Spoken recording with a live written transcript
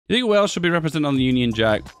You think Wales should be represented on the Union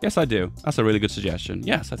Jack? Yes, I do. That's a really good suggestion.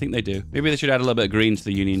 Yes, I think they do. Maybe they should add a little bit of green to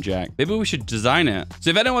the Union Jack. Maybe we should design it. So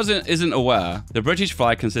if anyone isn't aware, the British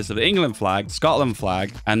flag consists of the England flag, Scotland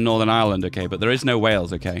flag, and Northern Ireland, okay? But there is no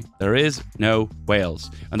Wales, okay? There is no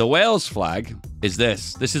Wales. And the Wales flag is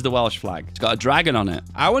this. This is the Welsh flag. It's got a dragon on it.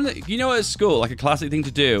 I want to, you know, at school, like a classic thing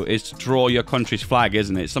to do is to draw your country's flag,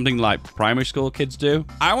 isn't it? Something like primary school kids do.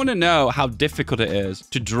 I want to know how difficult it is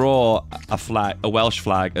to draw a Welsh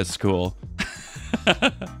flag at school.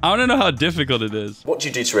 I want to know how difficult it is. What do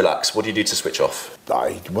you do to relax? What do you do to switch off?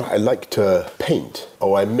 I like to paint,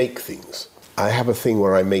 or I make things. I have a thing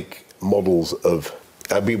where I make models of,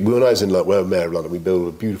 when I was in Mayor of London, we built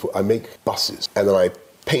a beautiful, I make buses, and then I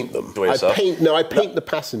paint them. I paint the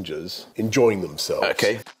passengers enjoying themselves.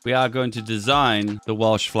 Okay. We are going to design the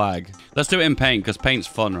Welsh flag. Let's do it in paint, because paint's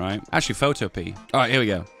fun, right? Actually, Photopea. All right, here we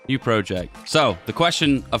go. New project. So, the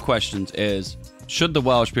question of questions is, should the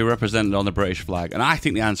Welsh be represented on the British flag? And I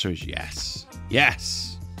think the answer is yes.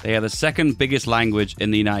 Yes. They are the second biggest language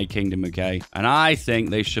in the United Kingdom, okay? And I think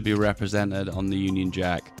they should be represented on the Union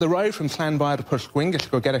Jack. The road from Llanfair to Pwllgwyngyll to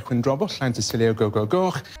go get a Quindrobol, Llan Sicilio, go, go,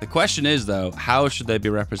 go. The question is, though, how should they be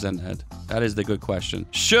represented? That is the good question.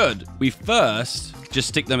 Should we first just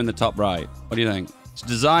stick them in the top right? What do you think? It's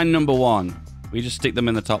design number 1. We just stick them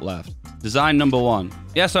in the top left. Design number 1.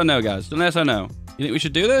 Yes or no, guys? Yes or no? You think we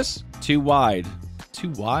should do this? Too wide. Too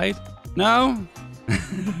wide? No?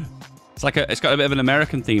 It's got a bit of an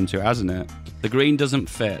American theme to it, hasn't it? The green doesn't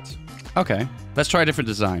fit. Okay, let's try a different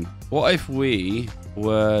design. What if we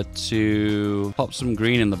were to pop some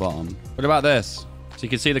green in the bottom? What about this? So you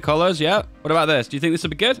can see the colors, yeah? What about this? Do you think this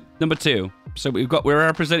would be good? Number 2. So we're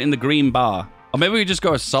representing the green bar. Or maybe we just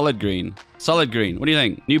go a solid green. Solid green. What do you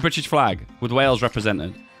think? New British flag with Wales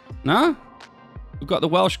represented. No? We've got the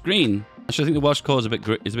Welsh green. Actually, I think the Welsh colour is a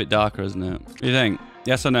bit darker, isn't it? What do you think?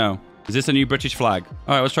 Yes or no? Is this a new British flag?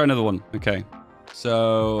 All right, let's try another one. Okay.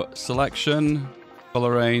 So, selection,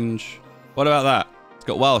 color range. What about that? It's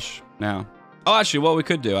got Welsh now. Oh, actually, what we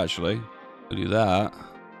could do, actually, we do that,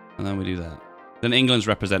 and then we do that. Then England's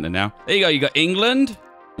represented now. There you go. You got England,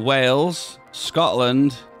 Wales,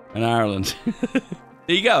 Scotland, and Ireland. There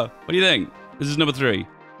you go. What do you think? This is number 3.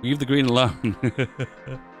 Leave the green alone.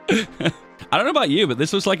 I don't know about you, but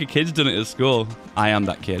this looks like a kid's done it at school. I am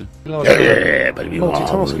that kid. I know, but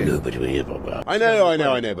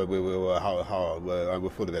we're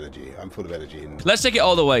full of energy. I'm full of energy. Let's take it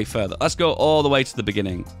all the way further. Let's go all the way to the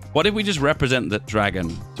beginning. What if we just represent the dragon?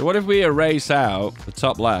 So what if we erase out the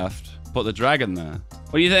top left, put the dragon there?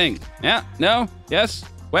 What do you think? Yeah? No? Yes?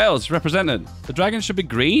 Wales represented. The dragon should be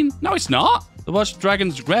green? No, it's not. The Welsh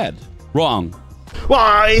dragon's red. Wrong. Well,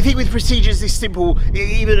 I think with procedures this simple,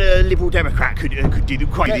 even a Liberal Democrat could do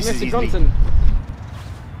them quite easily. Mr. Johnson.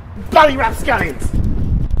 Bloody rapscallions!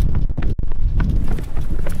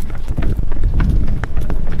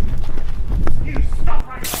 You stop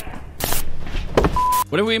right there!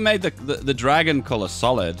 What if we made the dragon color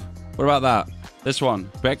solid? What about that? This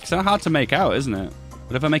one. It's so hard to make out, isn't it?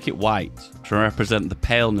 What if I make it white to represent the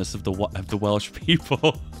paleness of the Welsh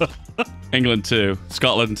people? England too.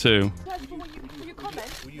 Scotland too.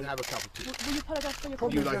 Will you have a cup of tea? Will you apologise for your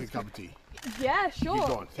Would you comment? like a cup of tea? Yeah, sure.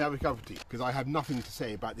 Go on, have a cup of tea. Because I have nothing to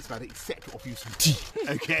say about this matter except to offer you some tea.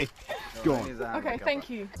 Okay? Go on. Okay, thank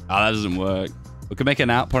you. Oh, that doesn't work. We could make put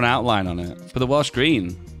an outline on it. Put the Welsh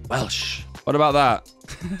green. Welsh. What about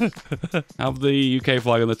that? Have the UK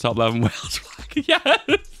flag on the top left and Wales flag.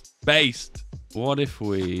 Yes! Based. What if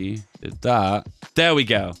we did that? There we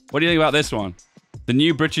go. What do you think about this one? The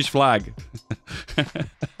new British flag.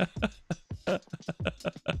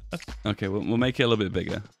 Okay, we'll make it a little bit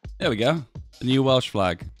bigger. There we go. The new Welsh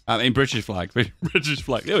flag. I mean, British flag. British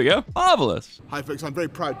flag. There we go. Marvellous. Hi, folks. I'm very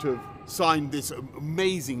proud to have signed this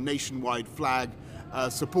amazing nationwide flag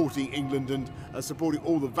supporting England and supporting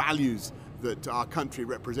all the values that our country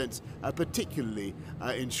represents, particularly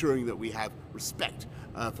ensuring that we have respect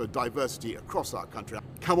for diversity across our country.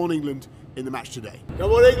 Come on, England, in the match today.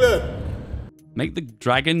 Come on, England! Make the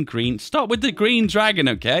dragon green. Stop with the green dragon,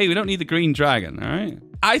 okay? We don't need the green dragon, all right?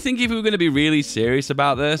 I think if we were going to be really serious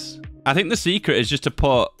about this, I think the secret is just to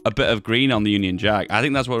put a bit of green on the Union Jack. I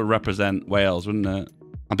think that's what would represent Wales, wouldn't it?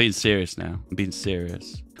 I'm being serious now. I'm being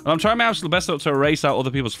serious. Well, I'm trying my absolute best to erase out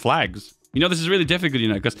other people's flags. You know, this is really difficult, you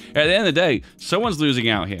know, because at the end of the day, someone's losing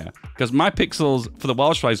out here. Because my pixels for the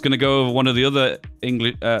Welsh flag is going to go over one of the other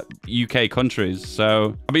UK countries.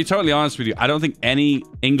 So, I'll be totally honest with you. I don't think any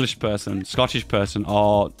English person, Scottish person,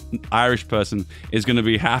 or Irish person is going to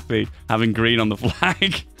be happy having green on the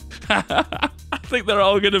flag. I think they're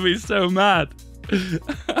all going to be so mad.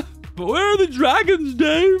 But where are the dragons,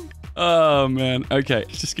 Dave? Oh, man. Okay,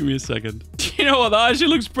 just give me a second. You know what? That actually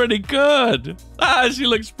looks pretty good. That actually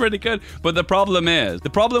looks pretty good. But the problem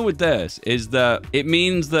with this is that it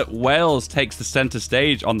means that Wales takes the center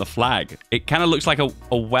stage on the flag. It kind of looks like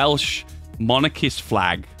a Welsh monarchist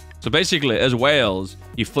flag. So basically, as Wales,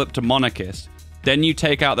 you flip to monarchist, then you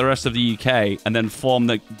take out the rest of the UK and then form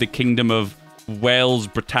the Kingdom of Wales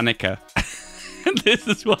Britannica. This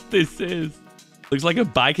is what this is. Looks like a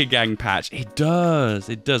biker gang patch. It does.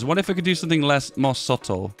 It does. What if I could do something more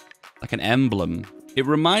subtle? Like an emblem. It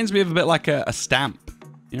reminds me of a bit like a stamp.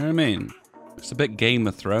 You know what I mean? It's a bit Game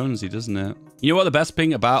of Thronesy, doesn't it? You know what the best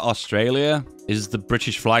thing about Australia is? The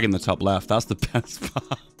British flag in the top left. That's the best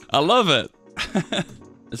part. I love it.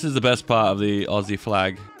 This is the best part of the Aussie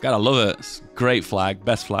flag. God, I love it. It's a great flag.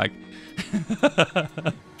 Best flag.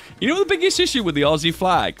 You know what the biggest issue with the Aussie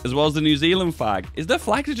flag, as well as the New Zealand flag, is their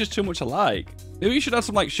flags are just too much alike. Maybe you should have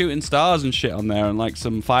some like shooting stars and shit on there and like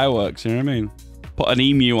some fireworks, you know what I mean? Put an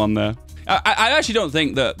emu on there. I actually don't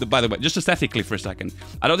think that, by the way, just aesthetically for a second,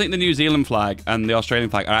 I don't think the New Zealand flag and the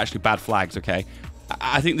Australian flag are actually bad flags, okay?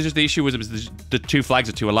 I think just the issue was the two flags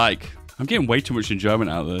are too alike. I'm getting way too much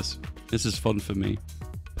enjoyment out of this. This is fun for me.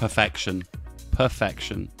 Perfection.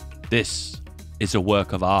 Perfection. This is a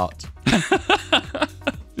work of art.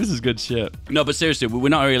 This is good shit. No, but seriously, we're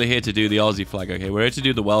not really here to do the Aussie flag, okay? We're here to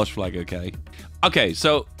do the Welsh flag, okay? Okay,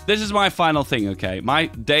 so this is my final thing, okay?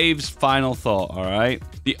 Dave's final thought, all right?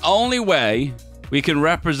 The only way we can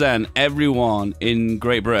represent everyone in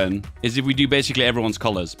Great Britain is if we do basically everyone's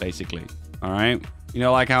colors, basically, all right? You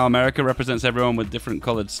know, like how America represents everyone with different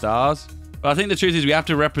colored stars? But I think the truth is we have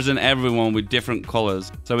to represent everyone with different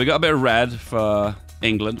colors. So we got a bit of red for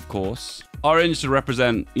England, of course. Orange to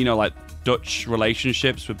represent, you know, like Dutch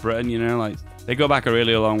relationships with Britain, you know, like they go back a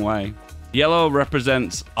really long way. Yellow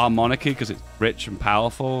represents our monarchy because it's rich and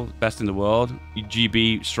powerful, best in the world.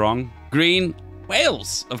 GB strong. Green,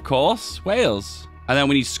 Wales, of course, Wales. And then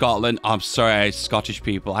we need Scotland. Oh, I'm sorry, Scottish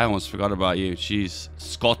people. I almost forgot about you. Jeez,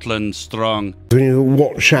 Scotland strong.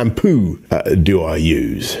 What shampoo do I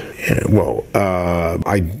use? Yeah, well,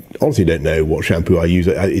 I honestly don't know what shampoo I use.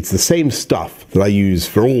 It's the same stuff that I use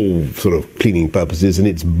for all sort of cleaning purposes, and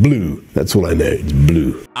it's blue. That's all I know. It's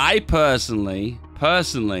blue. I personally,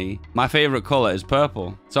 my favorite color is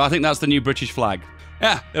purple. So I think that's the new British flag.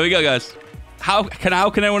 Yeah, there we go, guys. How can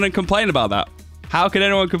anyone complain about that? How can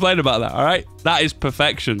anyone complain about that, all right? That is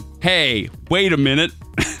perfection. Hey, wait a minute.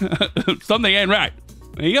 Something ain't right.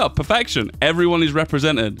 There you go, perfection. Everyone is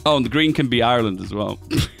represented. Oh, and the green can be Ireland as well.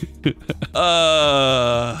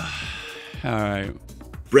 All right.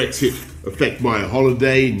 Brexit affect my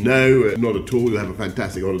holiday? No, not at all. You'll have a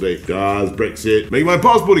fantastic holiday. Does Brexit make my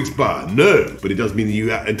passport expire? No, but it does mean that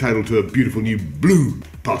you are entitled to a beautiful new blue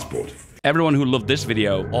passport. Everyone who loved this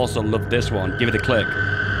video also loved this one. Give it a click.